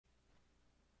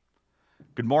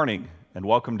Good morning, and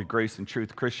welcome to Grace and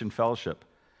Truth Christian Fellowship.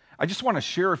 I just want to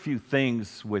share a few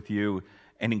things with you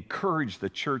and encourage the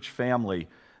church family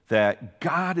that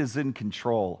God is in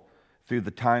control through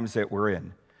the times that we're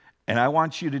in. And I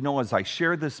want you to know as I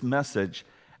share this message,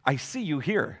 I see you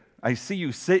here. I see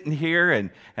you sitting here,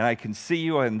 and I can see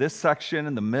you in this section,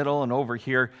 in the middle, and over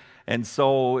here. And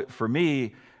so for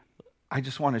me, I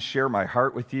just want to share my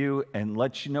heart with you and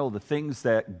let you know the things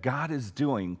that God is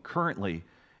doing currently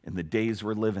in the days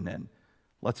we're living in.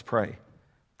 Let's pray.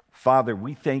 Father,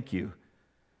 we thank you.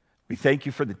 We thank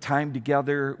you for the time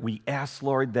together. We ask,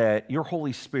 Lord, that your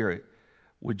Holy Spirit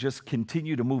would just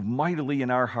continue to move mightily in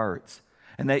our hearts,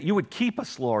 and that you would keep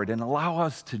us, Lord, and allow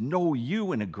us to know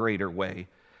you in a greater way.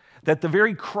 That the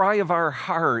very cry of our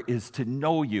heart is to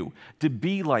know you, to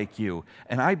be like you.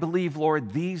 And I believe,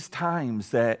 Lord, these times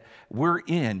that we're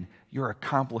in, you're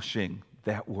accomplishing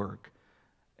that work.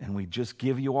 And we just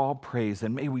give you all praise,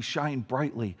 and may we shine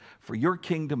brightly for your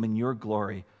kingdom and your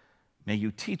glory. May you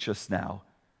teach us now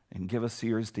and give us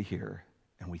ears to hear.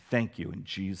 And we thank you in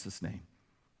Jesus' name.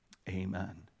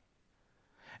 Amen.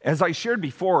 As I shared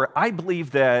before, I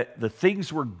believe that the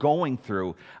things we're going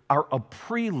through are a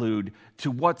prelude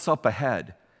to what's up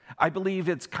ahead. I believe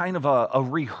it's kind of a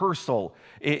rehearsal.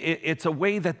 It's a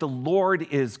way that the Lord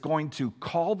is going to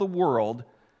call the world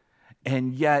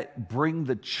and yet bring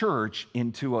the church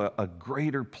into a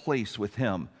greater place with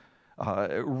him,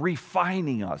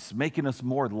 refining us, making us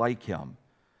more like him.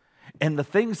 And the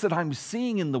things that I'm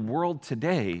seeing in the world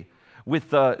today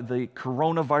with the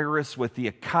coronavirus, with the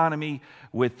economy,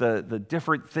 with the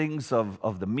different things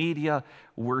of the media,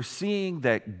 we're seeing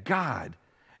that God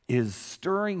is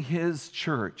stirring his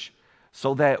church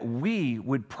so that we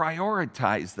would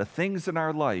prioritize the things in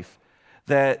our life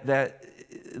that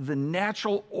the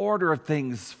natural order of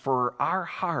things for our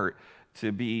heart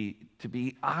to be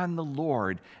on the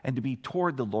Lord and to be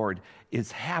toward the Lord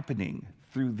is happening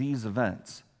through these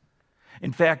events.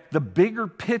 In fact, the bigger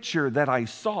picture that I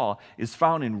saw is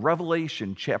found in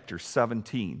Revelation chapter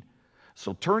 17.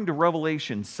 So turn to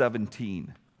Revelation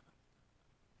 17.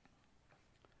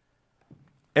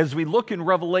 As we look in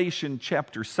Revelation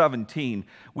chapter 17,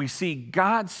 we see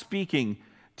God speaking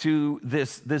to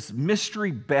this mystery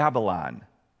Babylon.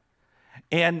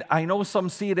 And I know some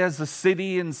see it as a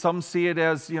city and some see it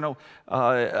as,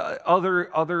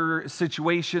 other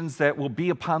situations that will be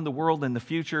upon the world in the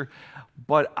future.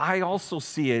 But I also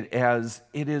see it as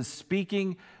it is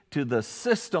speaking to the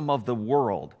system of the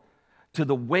world, to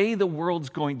the way the world's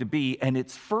going to be. And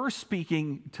it's first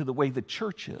speaking to the way the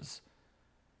church is,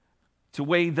 to the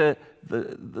way the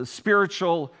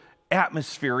spiritual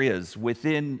atmosphere is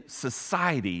within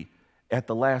society at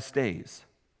the last days.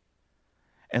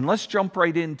 And let's jump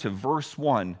right into verse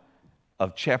 1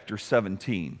 of chapter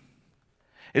 17.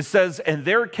 It says, "And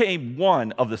there came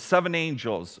one of the seven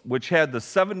angels, which had the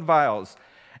seven vials,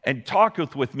 and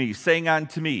talketh with me, saying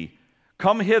unto me,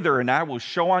 Come hither, and I will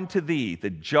show unto thee the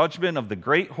judgment of the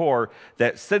great whore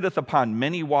that sitteth upon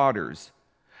many waters,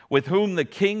 with whom the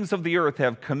kings of the earth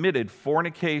have committed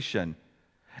fornication,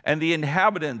 and the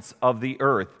inhabitants of the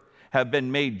earth have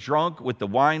been made drunk with the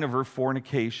wine of her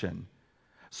fornication."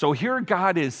 So here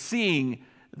God is seeing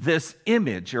this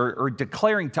image, or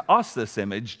declaring to us this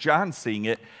image. John's seeing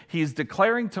it. He's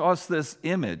declaring to us this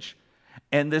image.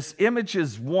 And this image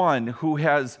is one who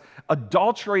has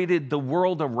adulterated the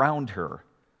world around her.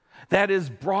 That has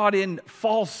brought in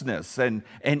falseness and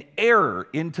error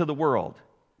into the world.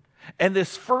 And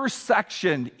this first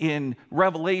section in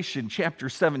Revelation chapter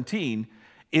 17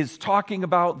 is talking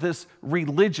about this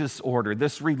religious order,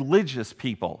 this religious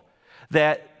people,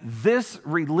 that this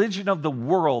religion of the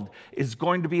world is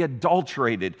going to be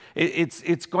adulterated.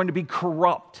 It's going to be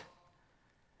corrupt.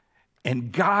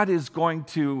 And God is going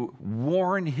to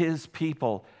warn his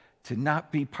people to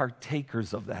not be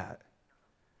partakers of that.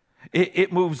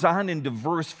 It moves on into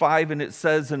verse 5, and it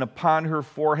says, "And upon her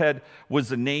forehead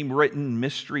was a name written,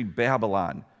 Mystery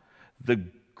Babylon, the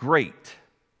Great,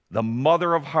 the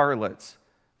mother of harlots,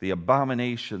 the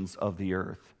abominations of the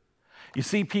earth." You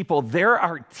see, people, there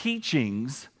are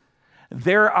teachings,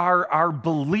 there are our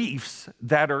beliefs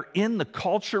that are in the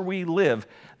culture we live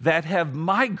that have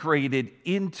migrated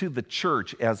into the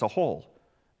church as a whole,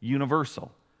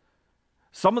 universal.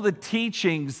 Some of the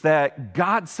teachings that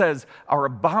God says are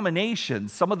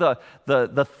abominations, some of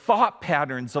the thought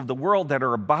patterns of the world that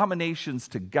are abominations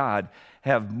to God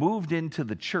have moved into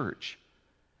the church.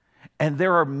 And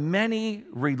there are many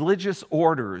religious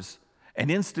orders and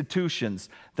institutions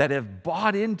that have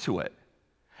bought into it.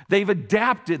 They've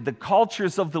adapted the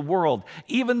cultures of the world,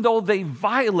 even though they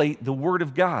violate the Word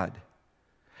of God.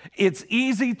 It's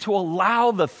easy to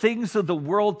allow the things of the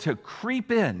world to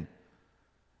creep in,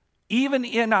 even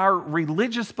in our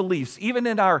religious beliefs, even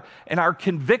in our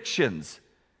convictions.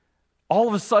 All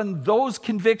of a sudden, those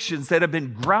convictions that have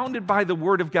been grounded by the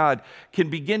Word of God can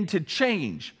begin to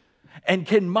change and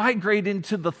can migrate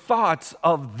into the thoughts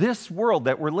of this world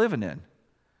that we're living in.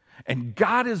 And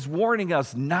God is warning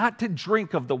us not to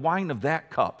drink of the wine of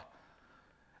that cup,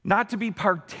 not to be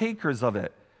partakers of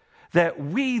it, that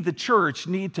we, the church,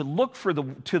 need to look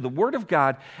to the Word of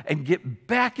God and get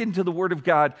back into the Word of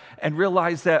God and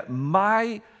realize that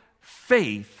my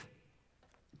faith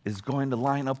is going to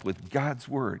line up with God's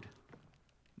Word,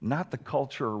 not the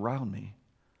culture around me.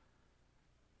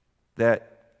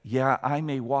 That, yeah, I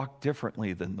may walk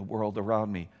differently than the world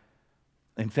around me.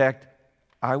 In fact,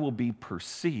 I will be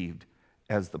perceived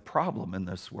as the problem in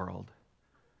this world.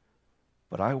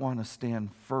 But I want to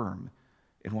stand firm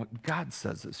in what God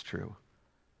says is true.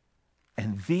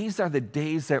 And these are the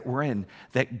days that we're in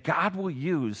that God will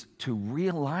use to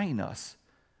realign us,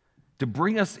 to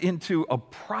bring us into a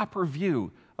proper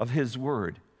view of His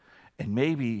Word, and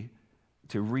maybe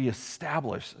to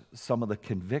reestablish some of the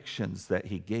convictions that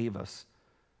He gave us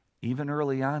even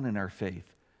early on in our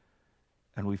faith,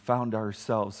 and we found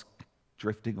ourselves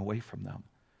drifting away from them.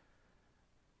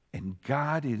 And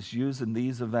God is using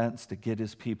these events to get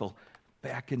His people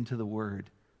back into the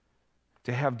Word,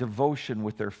 to have devotion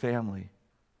with their family,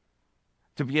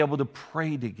 to be able to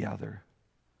pray together,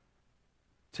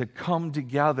 to come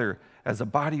together as a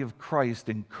body of Christ,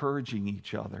 encouraging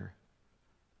each other.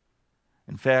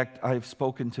 In fact, I've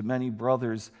spoken to many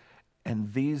brothers,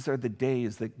 and these are the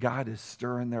days that God is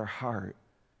stirring their heart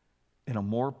in a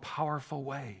more powerful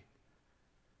way,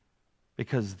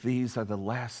 because these are the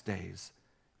last days,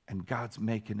 and God's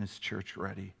making His church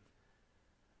ready.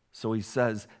 So He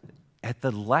says, at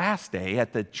the last day,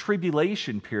 at the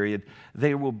tribulation period,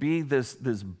 there will be this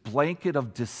blanket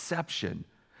of deception,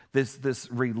 this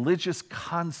religious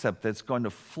concept that's going to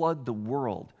flood the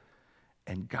world,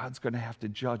 and God's going to have to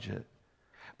judge it.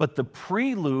 But the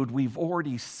prelude, we've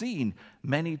already seen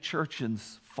many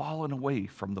churches fallen away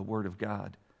from the Word of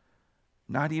God,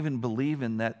 not even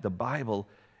believing that the Bible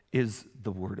is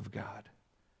the Word of God,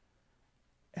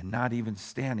 and not even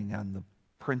standing on the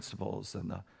principles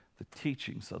and the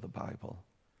teachings of the Bible,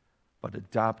 but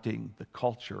adopting the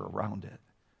culture around it.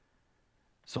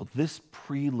 So this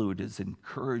prelude is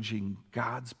encouraging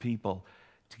God's people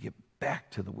to get back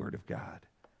to the Word of God.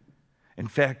 In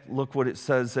fact, look what it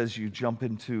says as you jump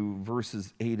into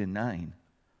verses 8 and 9.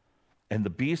 And the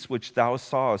beast which thou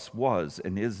sawest was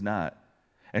and is not,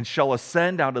 and shall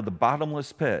ascend out of the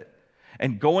bottomless pit,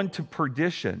 and go into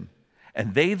perdition.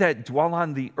 And they that dwell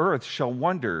on the earth shall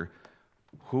wonder,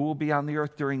 who will be on the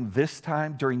earth during this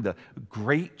time, during the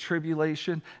great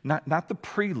tribulation? Not the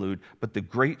prelude, but the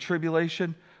great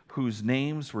tribulation, whose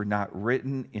names were not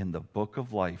written in the book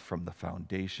of life from the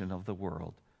foundation of the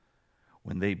world,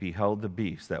 when they beheld the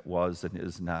beast that was and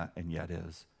is not and yet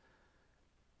is.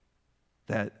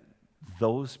 That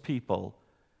those people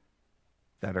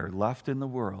that are left in the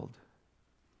world,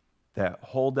 that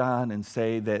hold on and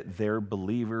say that they're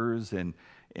believers in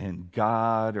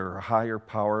God or a higher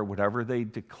power, whatever they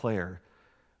declare,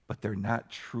 but they're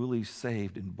not truly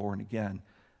saved and born again,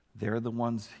 they're the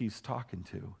ones He's talking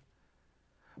to.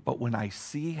 But when I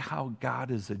see how God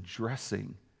is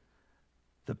addressing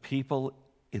the people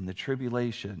in the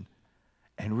tribulation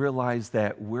and realize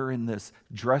that we're in this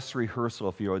dress rehearsal,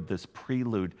 if you would, this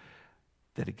prelude,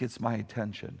 that it gets my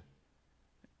attention.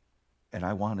 And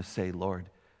I want to say, Lord,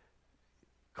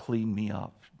 clean me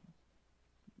up.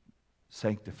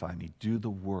 Sanctify me. Do the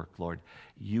work, Lord.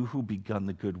 You who begun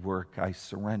the good work, I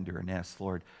surrender and ask,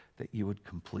 Lord, that you would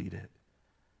complete it.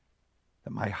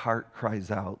 That my heart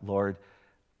cries out, Lord,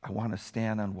 I want to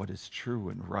stand on what is true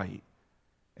and right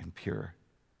and pure.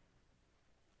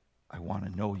 I want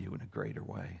to know you in a greater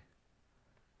way.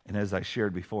 And as I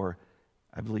shared before,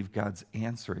 I believe God's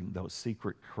answering those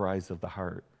secret cries of the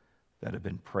heart that have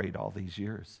been prayed all these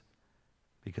years,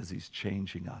 because He's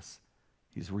changing us.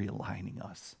 He's realigning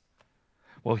us.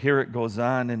 Well, here it goes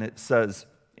on, and it says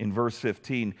in verse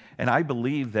 15, and I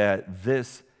believe that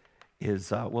this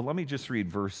is, well, let me just read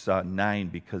verse 9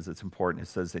 because it's important. It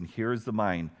says, and here is the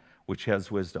mind which has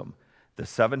wisdom. The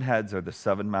 7 heads are the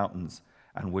 7 mountains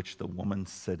on which the woman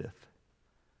sitteth.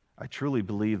 I truly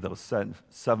believe those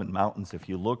 7 mountains, if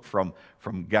you look from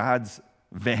God's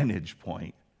vantage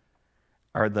point,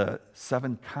 are the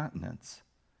 7 continents,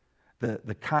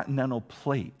 the continental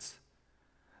plates.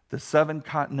 The 7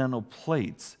 continental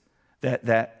plates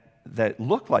that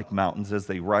look like mountains as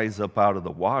they rise up out of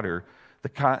the water, the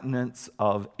continents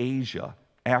of Asia,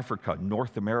 Africa,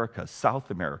 North America,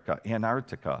 South America,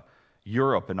 Antarctica,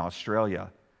 Europe, and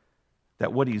Australia.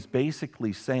 That what he's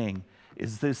basically saying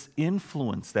is this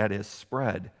influence that is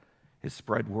spread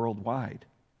worldwide.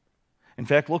 In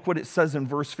fact, look what it says in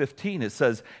verse 15. It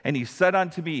says, "And he said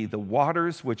unto me, the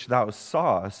waters which thou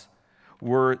sawest,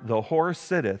 where the whore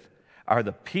sitteth, are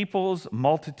the peoples,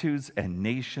 multitudes, and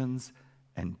nations,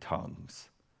 and tongues."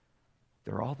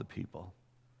 They're all the people.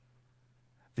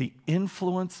 The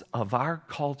influence of our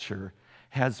culture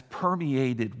has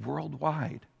permeated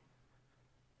worldwide,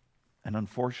 and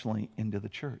unfortunately into the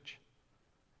church.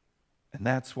 And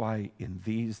that's why in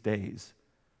these days,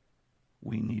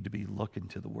 we need to be looking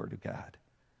to the Word of God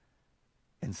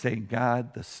and saying,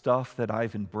 God, the stuff that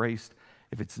I've embraced,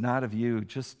 if it's not of you,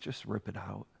 just rip it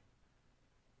out.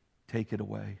 Take it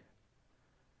away.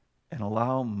 And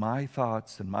allow my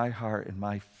thoughts and my heart and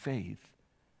my faith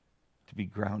to be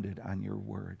grounded on your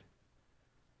Word.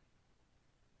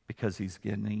 Because he's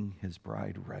getting his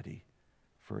bride ready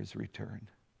for his return.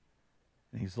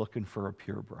 And he's looking for a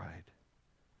pure bride,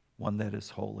 one that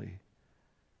is holy.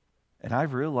 And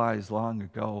I've realized long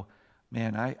ago,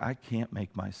 man, I can't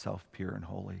make myself pure and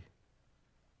holy.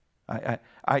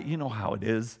 You know how it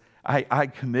is. I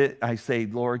commit, I say,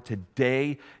 Lord,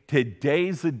 today's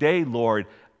the day, Lord,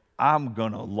 I'm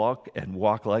going to look and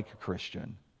walk like a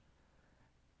Christian.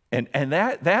 And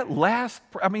that lasts,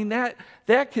 I mean,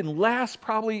 that can last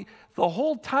probably the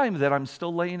whole time that I'm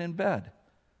still laying in bed.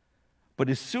 But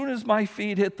as soon as my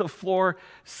feet hit the floor,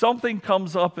 something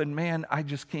comes up and man, I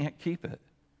just can't keep it.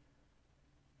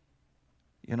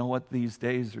 You know what these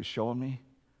days are showing me?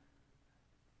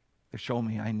 They're showing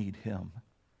me I need him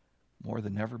more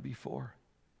than ever before.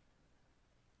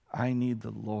 I need the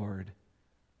Lord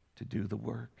to do the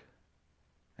work.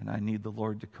 And I need the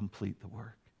Lord to complete the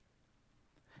work.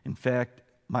 In fact,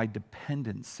 my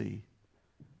dependency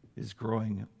is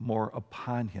growing more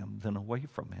upon him than away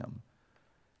from him.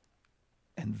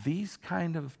 And these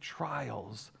kind of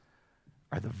trials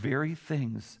are the very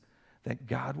things that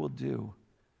God will do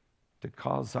to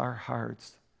cause our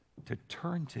hearts to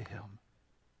turn to him,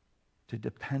 to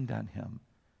depend on him.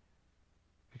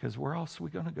 Because where else are we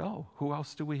going to go? Who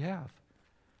else do we have?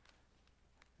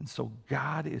 And so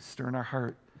God is stirring our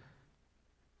heart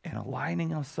and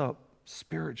aligning us up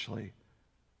spiritually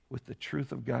with the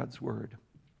truth of God's word.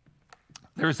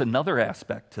 There's another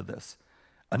aspect to this,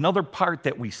 another part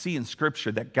that we see in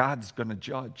Scripture that God's going to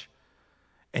judge.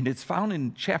 And it's found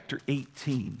in chapter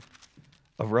 18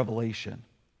 of Revelation.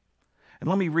 And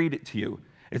let me read it to you.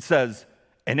 It says,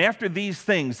 "And after these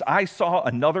things I saw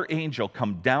another angel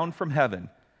come down from heaven,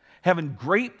 having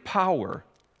great power,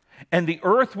 and the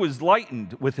earth was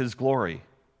lightened with his glory.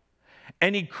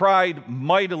 And he cried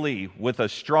mightily with a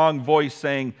strong voice,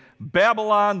 saying,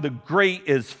 Babylon the great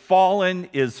is fallen,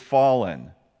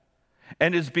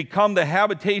 and is become the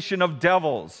habitation of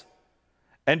devils,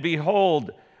 and behold,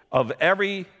 of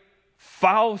every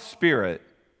foul spirit,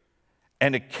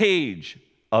 and a cage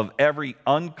of every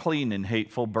unclean and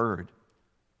hateful bird."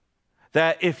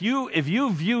 That if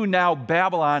you view now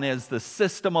Babylon as the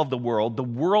system of the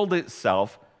world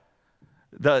itself,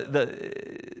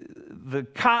 the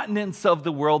continents of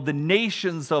the world, the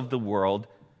nations of the world,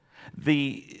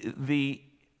 the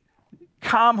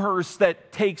commerce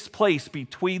that takes place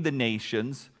between the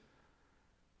nations,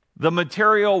 the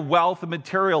material wealth, the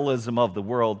materialism of the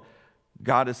world,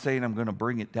 God is saying, I'm going to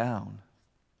bring it down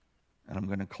and I'm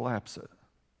going to collapse it.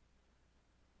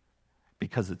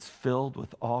 Because it's filled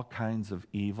with all kinds of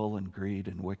evil and greed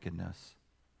and wickedness.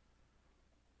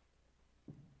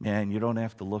 Man, you don't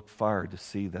have to look far to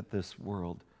see that this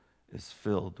world is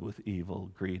filled with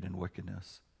evil, greed, and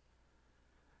wickedness.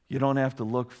 You don't have to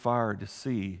look far to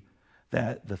see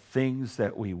that the things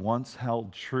that we once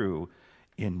held true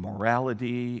in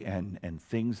morality and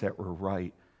things that were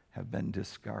right have been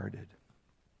discarded.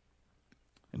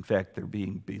 In fact, they're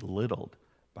being belittled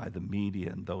by the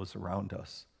media and those around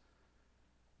us.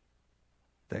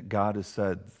 That God has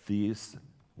said, this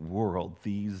world,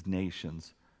 these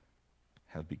nations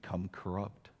have become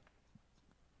corrupt.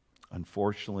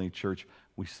 Unfortunately, church,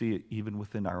 we see it even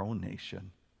within our own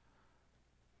nation.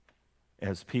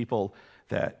 As people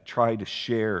that try to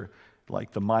share,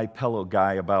 like the My Pillow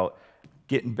guy, about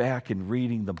getting back and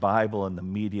reading the Bible, and the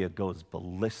media goes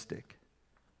ballistic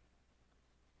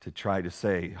to try to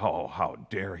say, oh, how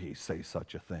dare he say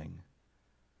such a thing.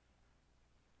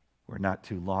 Where not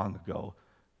too long ago,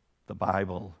 the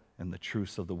Bible and the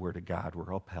truths of the Word of God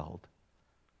were upheld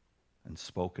and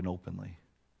spoken openly.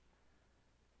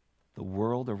 The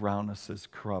world around us is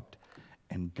corrupt,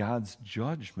 and God's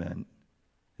judgment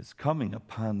is coming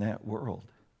upon that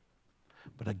world.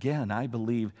 But again, I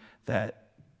believe that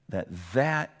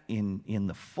that in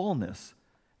the fullness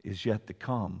is yet to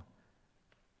come.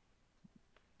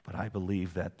 But I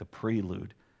believe that the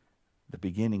prelude, the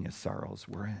beginning of sorrows,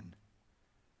 we're in.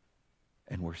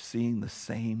 And we're seeing the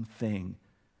same thing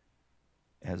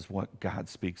as what God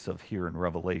speaks of here in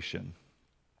Revelation.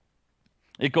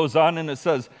 It goes on and it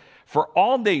says, "For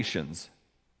all nations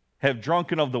have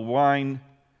drunken of the wine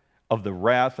of the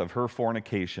wrath of her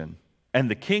fornication, and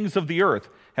the kings of the earth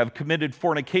have committed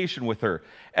fornication with her,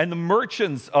 and the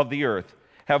merchants of the earth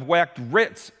have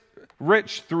waxed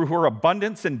rich through her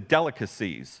abundance and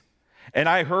delicacies. And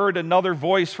I heard another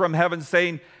voice from heaven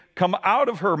saying, 'Come out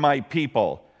of her, my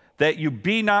people, that you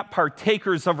be not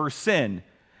partakers of her sin,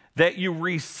 that you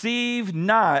receive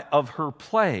not of her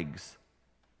plagues.'"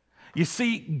 You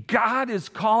see, God is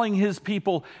calling his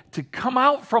people to come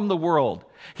out from the world.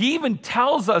 He even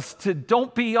tells us to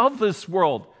don't be of this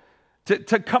world,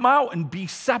 to come out and be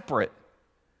separate.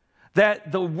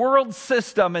 That the world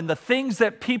system and the things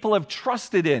that people have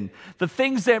trusted in, the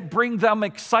things that bring them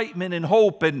excitement and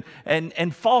hope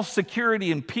and false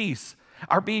security and peace,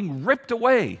 are being ripped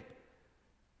away.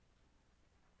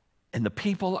 And the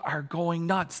people are going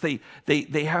nuts. They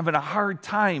having a hard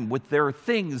time with their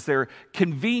things, their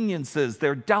conveniences,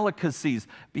 their delicacies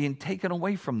being taken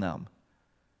away from them.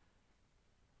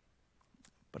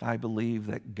 But I believe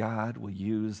that God will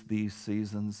use these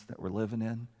seasons that we're living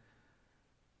in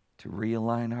to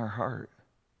realign our heart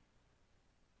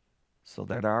so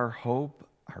that our hope,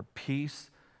 our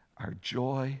peace, our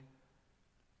joy,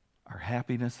 our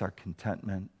happiness, our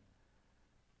contentment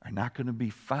are not going to be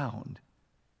found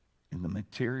in the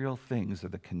material things or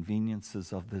the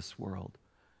conveniences of this world,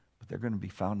 but they're going to be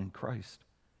found in Christ.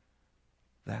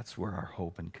 That's where our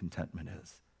hope and contentment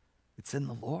is. It's in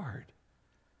the Lord.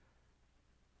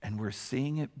 And we're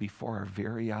seeing it before our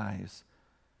very eyes.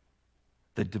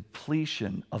 The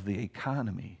depletion of the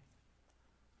economy.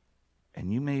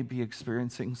 And you may be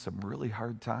experiencing some really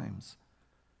hard times.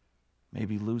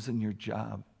 Maybe losing your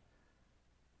job.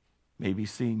 Maybe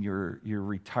seeing your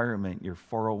retirement, your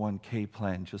 401k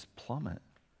plan just plummet.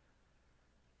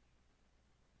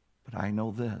 But I know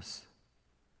this,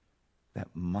 that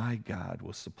my God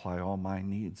will supply all my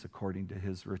needs according to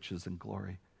his riches and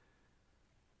glory.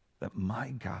 That my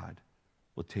God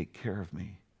will take care of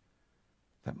me.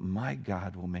 That my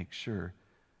God will make sure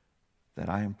that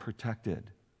I am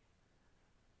protected.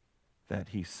 That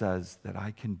he says that I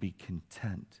can be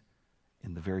content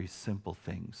in the very simple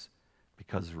things,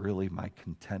 because really my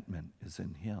contentment is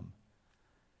in him.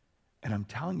 And I'm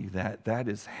telling you that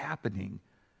is happening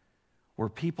where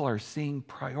people are seeing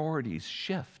priorities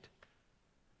shift.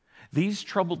 These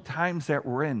troubled times that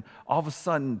we're in, all of a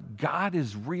sudden, God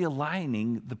is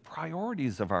realigning the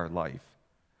priorities of our life.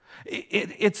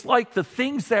 It's like the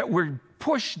things that were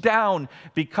pushed down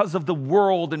because of the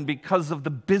world and because of the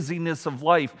busyness of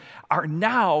life are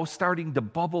now starting to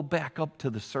bubble back up to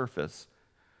the surface,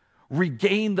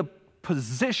 regain the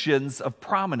positions of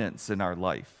prominence in our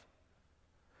life.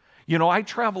 You know, I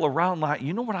travel around a lot.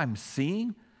 You know what I'm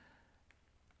seeing?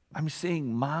 I'm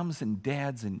seeing moms and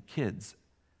dads and kids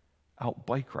out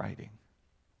bike riding.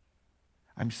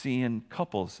 I'm seeing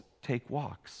couples take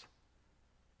walks.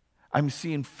 I'm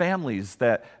seeing families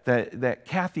that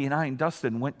Kathy and I and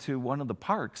Dustin went to one of the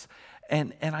parks,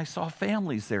 and I saw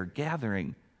families there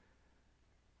gathering.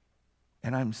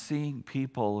 And I'm seeing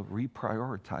people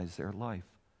reprioritize their life.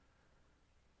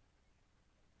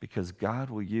 Because God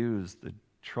will use the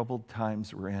troubled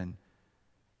times we're in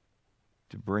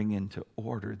to bring into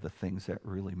order the things that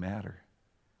really matter.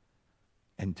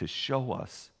 And to show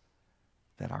us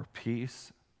that our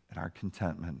peace and our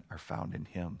contentment are found in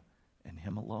him and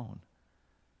him alone.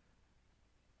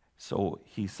 So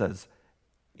he says,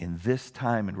 in this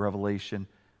time in Revelation,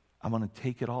 I'm going to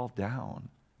take it all down.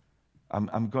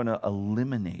 I'm going to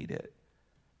eliminate it.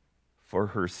 For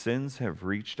her sins have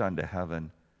reached unto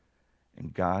heaven,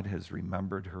 and God has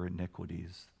remembered her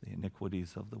iniquities, the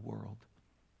iniquities of the world.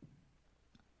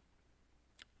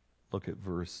 Look at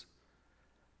verse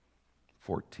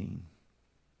 14.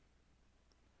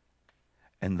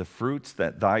 And the fruits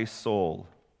that thy soul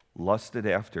lusted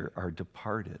after are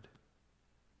departed.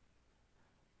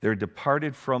 They're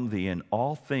departed from thee, and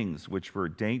all things which were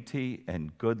dainty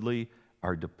and goodly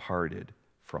are departed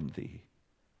from thee.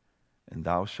 And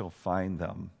thou shalt find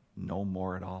them no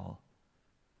more at all.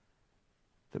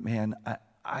 That, man,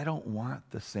 I don't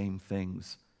want the same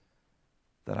things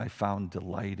that I found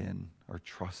delight in or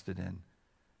trusted in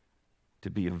to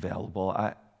be available.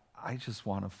 I just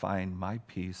want to find my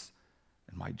peace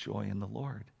and my joy in the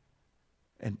Lord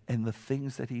and the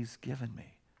things that he's given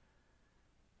me.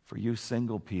 For you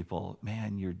single people,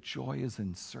 man, your joy is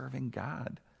in serving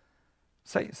God.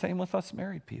 Same with us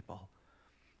married people.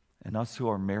 And us who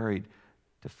are married,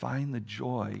 to find the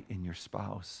joy in your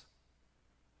spouse,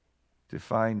 to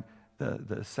find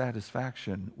the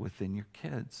satisfaction within your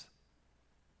kids,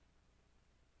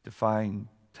 to find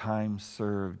time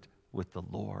served with the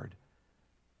Lord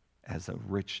as a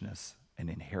richness and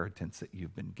inheritance that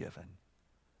you've been given.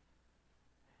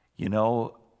 You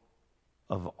know,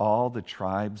 of all the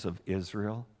tribes of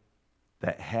Israel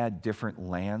that had different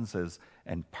lands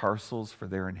and parcels for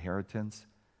their inheritance,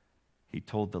 he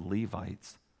told the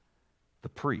Levites, the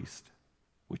priest,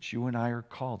 which you and I are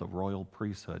called a royal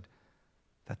priesthood,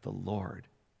 that the Lord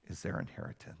is their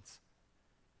inheritance.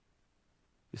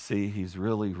 You see, he's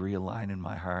really realigning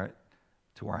my heart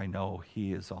to where I know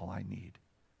he is all I need.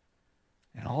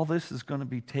 And all this is going to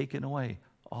be taken away.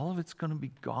 All of it's going to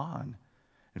be gone.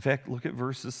 In fact, look at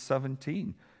verses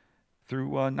 17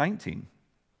 through 19.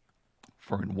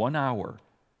 For in 1 hour,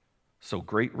 so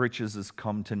great riches has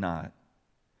come to naught,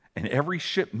 and every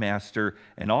shipmaster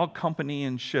and all company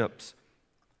in ships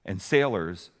and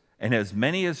sailors, and as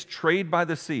many as trade by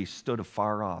the sea, stood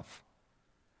afar off,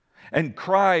 and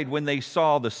cried when they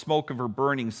saw the smoke of her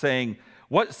burning, saying,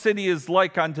 what city is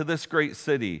like unto this great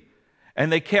city?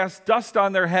 And they cast dust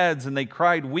on their heads, and they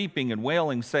cried, weeping and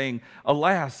wailing, saying,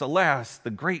 alas, alas,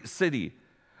 the great city,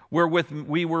 wherewith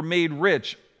we were made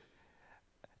rich,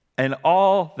 and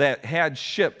all that had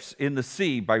ships in the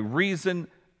sea by reason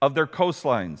of their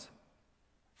coastlines.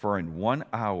 For in 1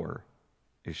 hour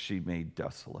is she made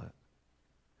desolate.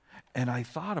 And I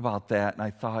thought about that, and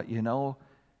I thought, you know,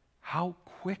 how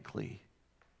quickly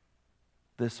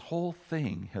this whole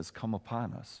thing has come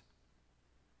upon us.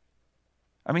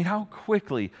 I mean, how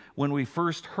quickly, when we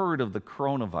first heard of the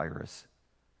coronavirus,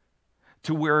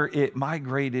 to where it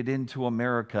migrated into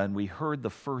America and we heard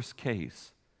the first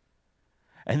case,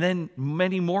 and then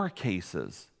many more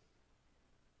cases.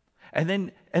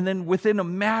 And then within a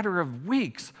matter of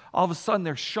weeks, all of a sudden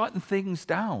they're shutting things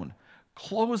down,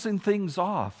 closing things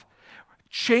off,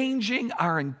 changing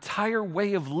our entire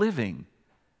way of living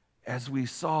as we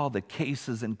saw the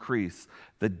cases increase,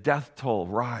 the death toll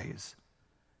rise.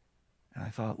 And I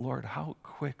thought, Lord, how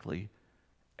quickly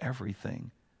everything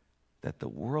that the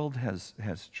world has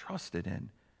trusted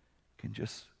in can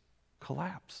just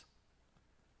collapse.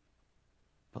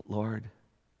 But Lord,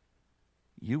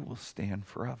 you will stand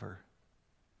forever.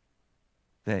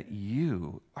 That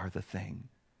you are the thing.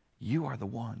 You are the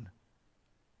one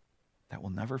that will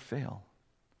never fail.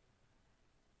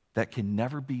 That can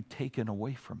never be taken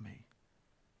away from me.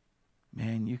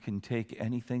 Man, you can take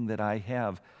anything that I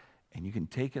have and you can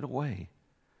take it away.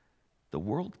 The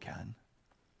world can,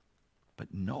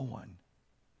 but no one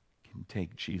can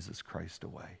take Jesus Christ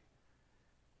away.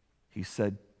 He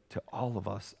said to all of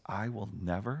us, I will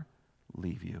never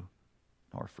leave you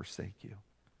nor forsake you.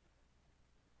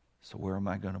 So where am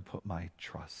I going to put my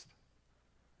trust?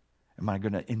 Am I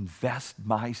going to invest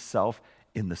myself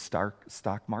in the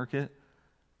stock market?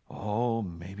 Oh,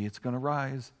 maybe it's going to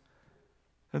rise.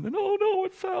 And then, oh no,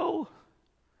 it fell.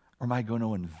 Or am I going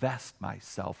to invest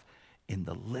myself in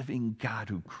the living God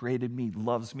who created me,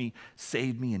 loves me,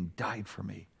 saved me, and died for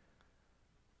me?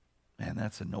 Man,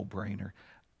 that's a no-brainer.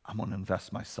 I'm going to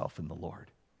invest myself in the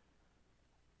Lord.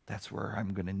 That's where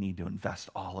I'm going to need to invest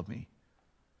all of me.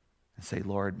 And say,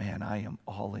 Lord, man, I am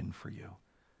all in for you.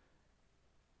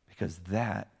 Because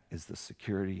that is the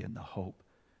security and the hope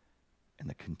and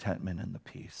the contentment and the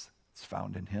peace that's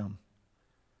found in him.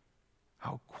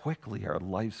 How quickly our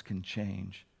lives can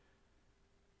change.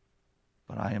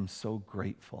 But I am so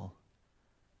grateful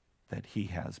that he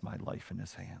has my life in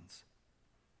his hands.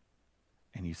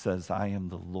 And he says, I am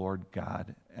the Lord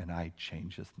God, and I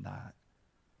changeth not.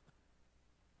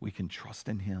 We can trust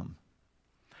in him.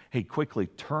 Hey, quickly,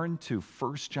 turn to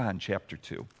 1 John chapter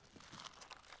 2.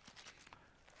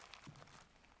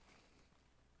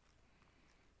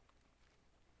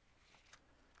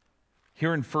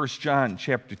 Here in 1 John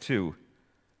chapter 2,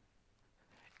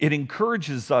 it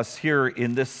encourages us here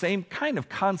in this same kind of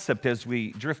concept as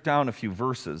we drift down a few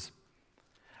verses.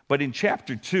 But in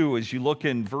chapter 2, as you look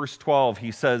in verse 12,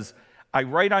 he says, I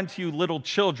write unto you little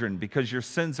children because your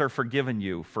sins are forgiven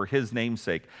you for his name's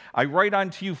sake. I write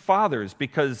unto you fathers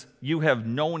because you have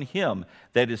known him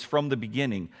that is from the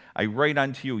beginning. I write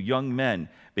unto you young men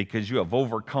because you have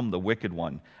overcome the wicked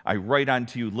one. I write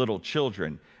unto you little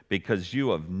children because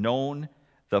you have known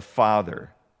the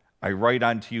Father. I write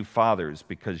unto you fathers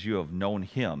because you have known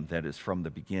him that is from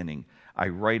the beginning. I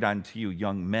write unto you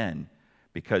young men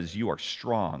because you are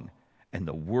strong and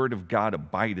the word of God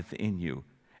abideth in you,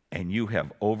 and you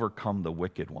have overcome the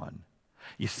wicked one.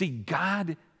 You see,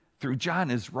 God, through John,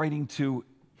 is writing to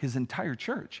his entire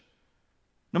church.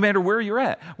 No matter where you're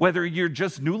at, whether you're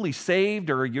just newly saved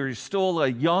or you're still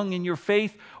young in your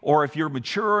faith, or if you're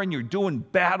mature and you're doing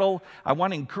battle, I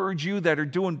want to encourage you that are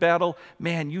doing battle,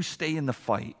 man, you stay in the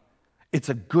fight. It's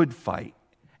a good fight.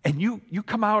 And you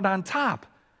come out on top.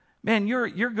 Man, you're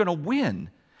going to win.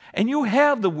 And you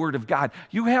have the Word of God.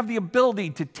 You have the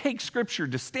ability to take Scripture,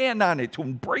 to stand on it, to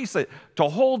embrace it, to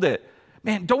hold it.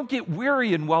 Man, don't get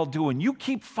weary in well-doing. You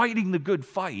keep fighting the good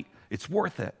fight. It's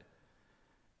worth it.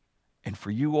 And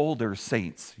for you older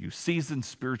saints, you seasoned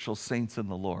spiritual saints in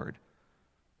the Lord,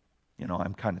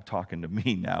 I'm kind of talking to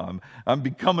me now. I'm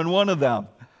becoming one of them.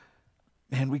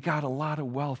 Man, we got a lot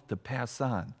of wealth to pass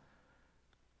on.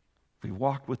 We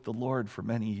walked with the Lord for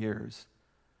many years.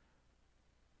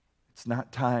 It's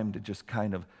not time to just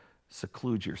kind of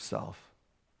seclude yourself,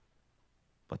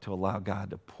 but to allow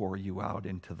God to pour you out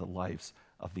into the lives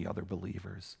of the other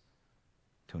believers,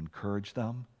 to encourage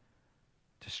them,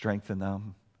 to strengthen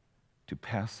them, to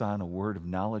pass on a word of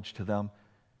knowledge to them,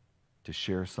 to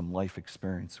share some life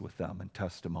experience with them and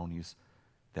testimonies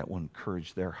that will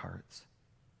encourage their hearts.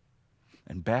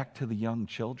 And back to the young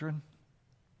children,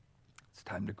 it's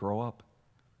time to grow up.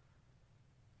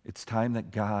 It's time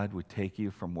that God would take you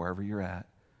from wherever you're at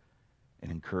and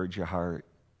encourage your heart.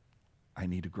 I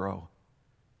need to grow.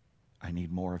 I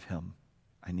need more of Him.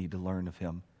 I need to learn of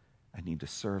Him. I need to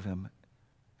serve Him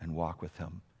and walk with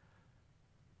Him.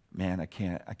 Man, I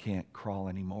can't crawl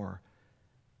anymore.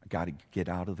 I got to get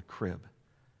out of the crib,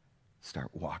 start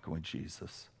walking with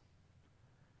Jesus.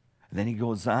 And then he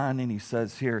goes on and he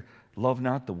says here, love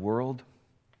not the world,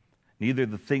 neither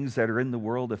the things that are in the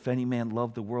world. If any man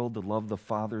love the world, the love of the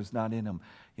Father is not in him.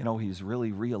 He's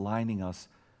really realigning us.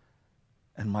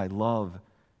 And my love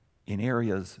in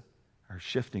areas are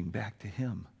shifting back to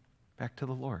Him, back to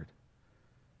the Lord.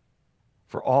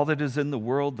 For all that is in the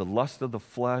world, the lust of the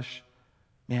flesh,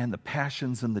 man, the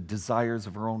passions and the desires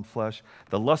of our own flesh,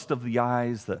 the lust of the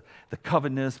eyes, the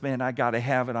covetousness, man, I got to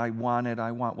have it, I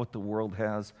want what the world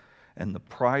has, and the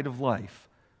pride of life.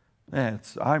 Man,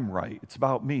 I'm right, it's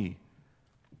about me.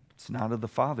 It's not of the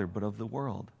Father, but of the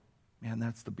world. Man,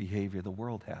 that's the behavior the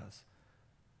world has.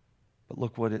 But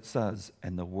look what it says,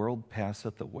 and the world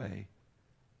passeth away,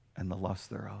 and the lust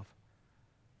thereof.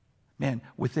 Man,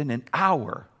 within an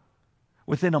hour,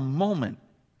 within a moment,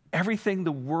 everything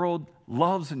the world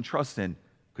loves and trusts in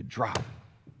could drop,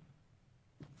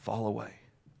 fall away.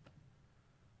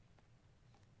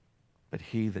 But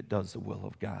he that does the will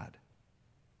of God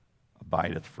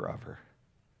abideth forever.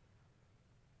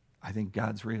 I think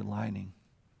God's realigning.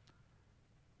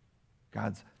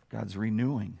 God's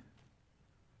renewing.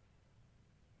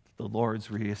 The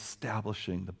Lord's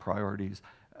reestablishing the priorities.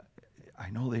 I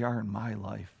know they are in my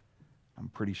life. I'm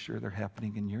pretty sure they're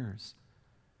happening in yours.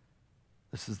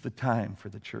 This is the time for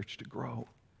the church to grow.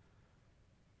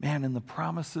 Man, and the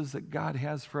promises that God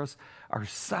has for us are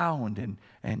sound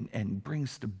and bring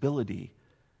stability.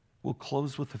 We'll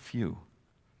close with a few.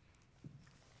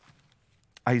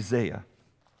 Isaiah.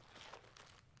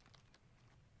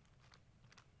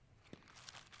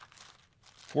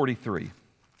 (43).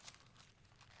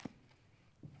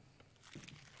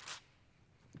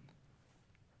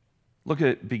 Look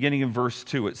at beginning in verse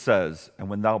 2. It says, and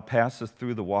when thou passest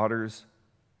through the waters,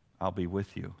 I'll be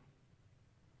with you.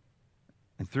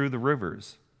 And through the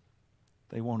rivers,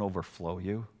 they won't overflow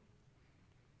you.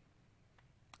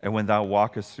 And when thou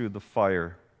walkest through the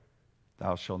fire,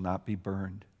 thou shalt not be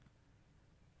burned,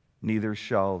 neither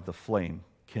shall the flame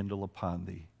kindle upon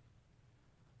thee.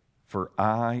 For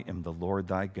I am the Lord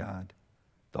thy God,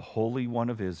 the Holy One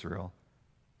of Israel,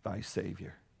 thy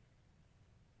Savior.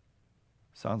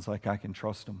 Sounds like I can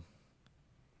trust Him.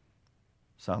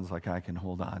 Sounds like I can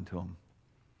hold on to Him.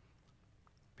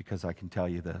 Because I can tell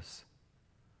you this,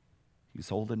 He's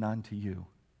holding on to you.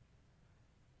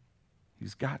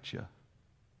 He's got you.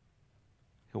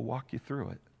 He'll walk you through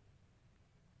it.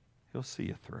 He'll see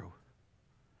you through.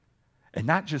 And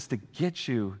not just to get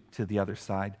you to the other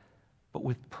side, but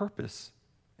with purpose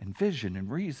and vision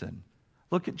and reason.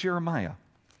 Look at Jeremiah.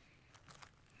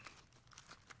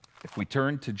 If we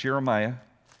turn to Jeremiah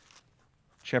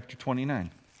chapter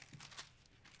 29.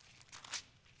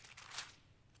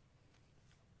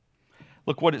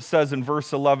 Look what it says in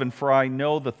verse 11. For I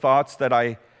know the thoughts that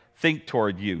I think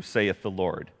toward you, saith the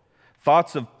Lord.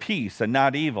 Thoughts of peace and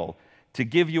not evil, to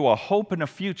give you a hope and a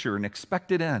future, an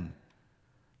expected end.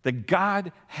 That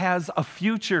God has a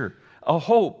future, a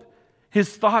hope.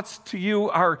 His thoughts to you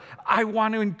are, I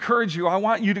want to encourage you. I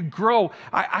want you to grow.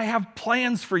 I have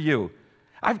plans for you.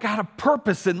 I've got a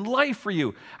purpose in life for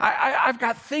you. I've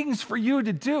got things for you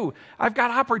to do. I've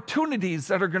got opportunities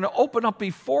that are going to open up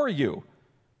before you.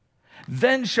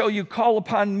 Then shall you call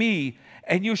upon me,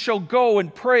 and you shall go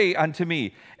and pray unto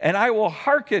me, and I will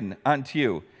hearken unto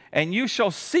you, and you shall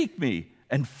seek me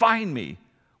and find me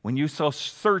when you shall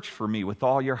search for me with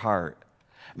all your heart.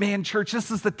 Man, church,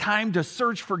 this is the time to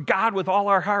search for God with all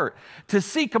our heart, to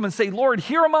seek Him and say, Lord,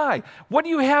 here am I. What do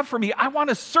you have for me? I want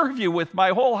to serve you with my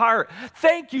whole heart.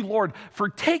 Thank you, Lord, for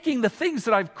taking the things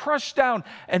that I've crushed down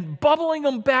and bubbling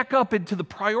them back up into the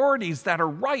priorities that are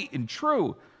right and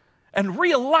true and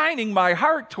realigning my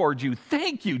heart toward you.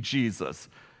 Thank you, Jesus,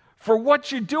 for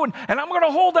what you're doing. And I'm going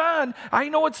to hold on. I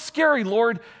know it's scary,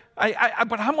 Lord, but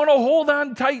I'm going to hold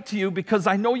on tight to you because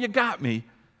I know you got me.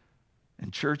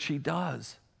 And church, He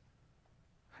does.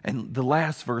 And the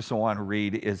last verse I want to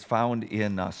read is found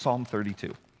in Psalm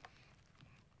 32.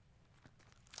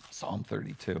 Psalm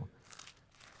 32.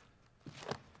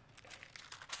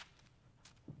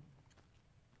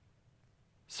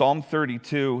 Psalm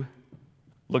 32,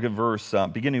 look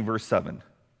at beginning verse 7.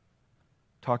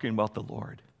 Talking about the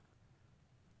Lord.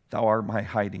 Thou art my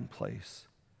hiding place,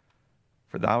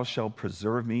 for thou shalt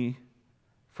preserve me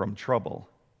from trouble.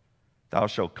 Thou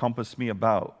shalt compass me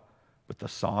about with the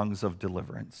songs of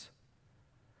deliverance.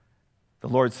 The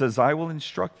Lord says, I will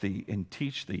instruct thee and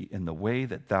teach thee in the way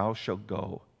that thou shalt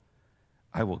go.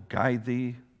 I will guide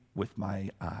thee with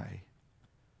my eye.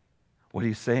 What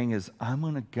He's saying is, I'm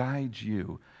going to guide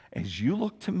you as you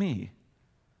look to me.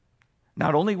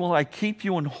 Not only will I keep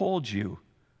you and hold you,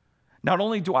 not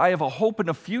only do I have a hope and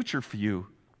a future for you,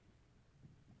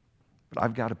 but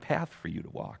I've got a path for you to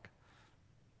walk.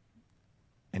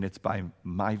 And it's by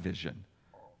my vision,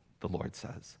 the Lord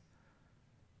says.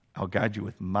 I'll guide you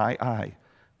with my eye,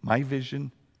 my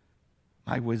vision,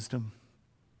 my wisdom,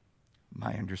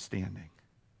 my understanding.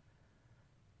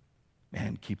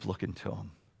 Man, keep looking to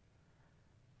Him,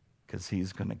 because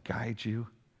He's going to guide you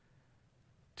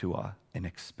to an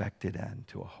expected end,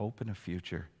 to a hope and a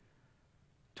future,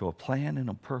 to a plan and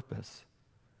a purpose.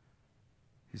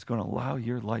 He's going to allow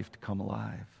your life to come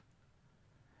alive.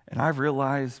 And I've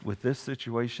realized with this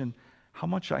situation how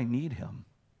much I need Him.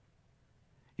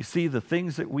 You see, the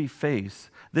things that we face,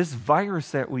 this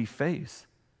virus that we face,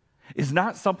 is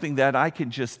not something that I can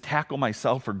just tackle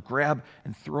myself or grab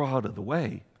and throw out of the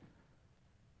way.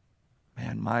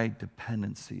 Man, my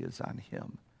dependency is on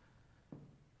Him.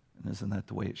 And isn't that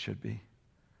the way it should be?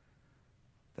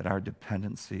 That our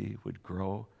dependency would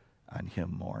grow on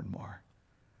Him more and more.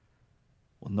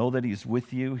 Well, know that He's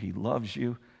with you. He loves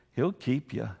you. He'll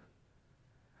keep you.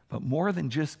 But more than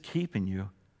just keeping you,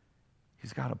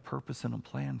 He's got a purpose and a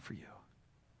plan for you.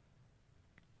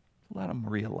 Let Him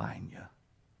realign you.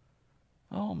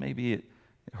 Oh, maybe it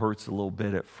hurts a little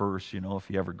bit at first, if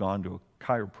you ever gone to a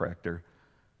chiropractor,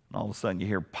 and all of a sudden you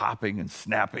hear popping and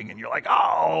snapping, and you're like,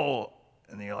 oh!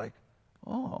 And then you're like,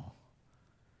 oh,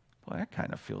 boy, that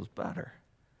kind of feels better.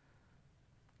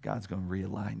 God's going to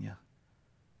realign you.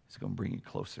 He's going to bring you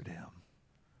closer to Him.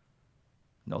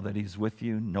 Know that He's with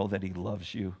you. Know that He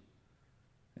loves you.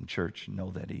 And church,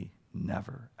 know that He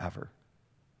never, ever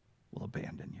will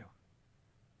abandon you.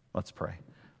 Let's pray.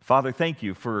 Father, thank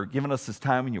you for giving us this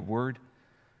time in your word.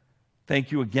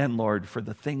 Thank you again, Lord, for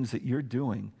the things that you're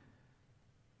doing.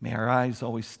 May our eyes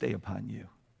always stay upon you.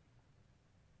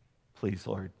 Please,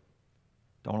 Lord,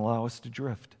 don't allow us to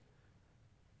drift,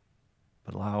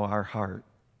 but allow our heart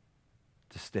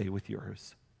to stay with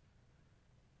yours.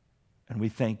 And we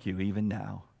thank you even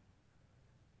now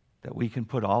that we can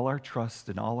put all our trust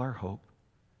and all our hope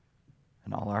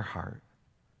and all our heart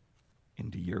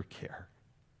into your care.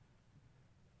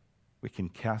 We can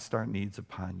cast our needs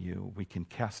upon you. We can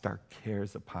cast our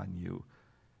cares upon you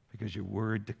because your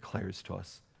word declares to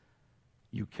us,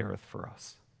 you careth for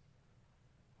us.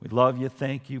 We love you,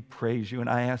 thank you, praise you, and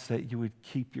I ask that you would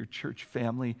keep your church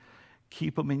family,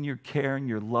 keep them in your care and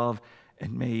your love,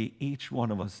 and may each one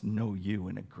of us know you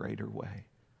in a greater way.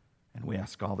 And we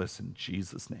ask all this in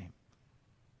Jesus' name.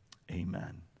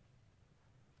 Amen.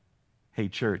 Hey,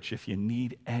 church, if you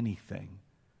need anything,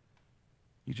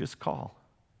 you just call.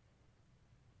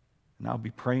 And I'll be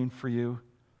praying for you.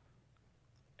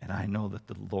 And I know that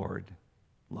the Lord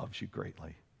loves you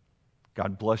greatly.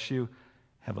 God bless you.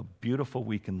 Have a beautiful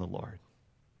week in the Lord.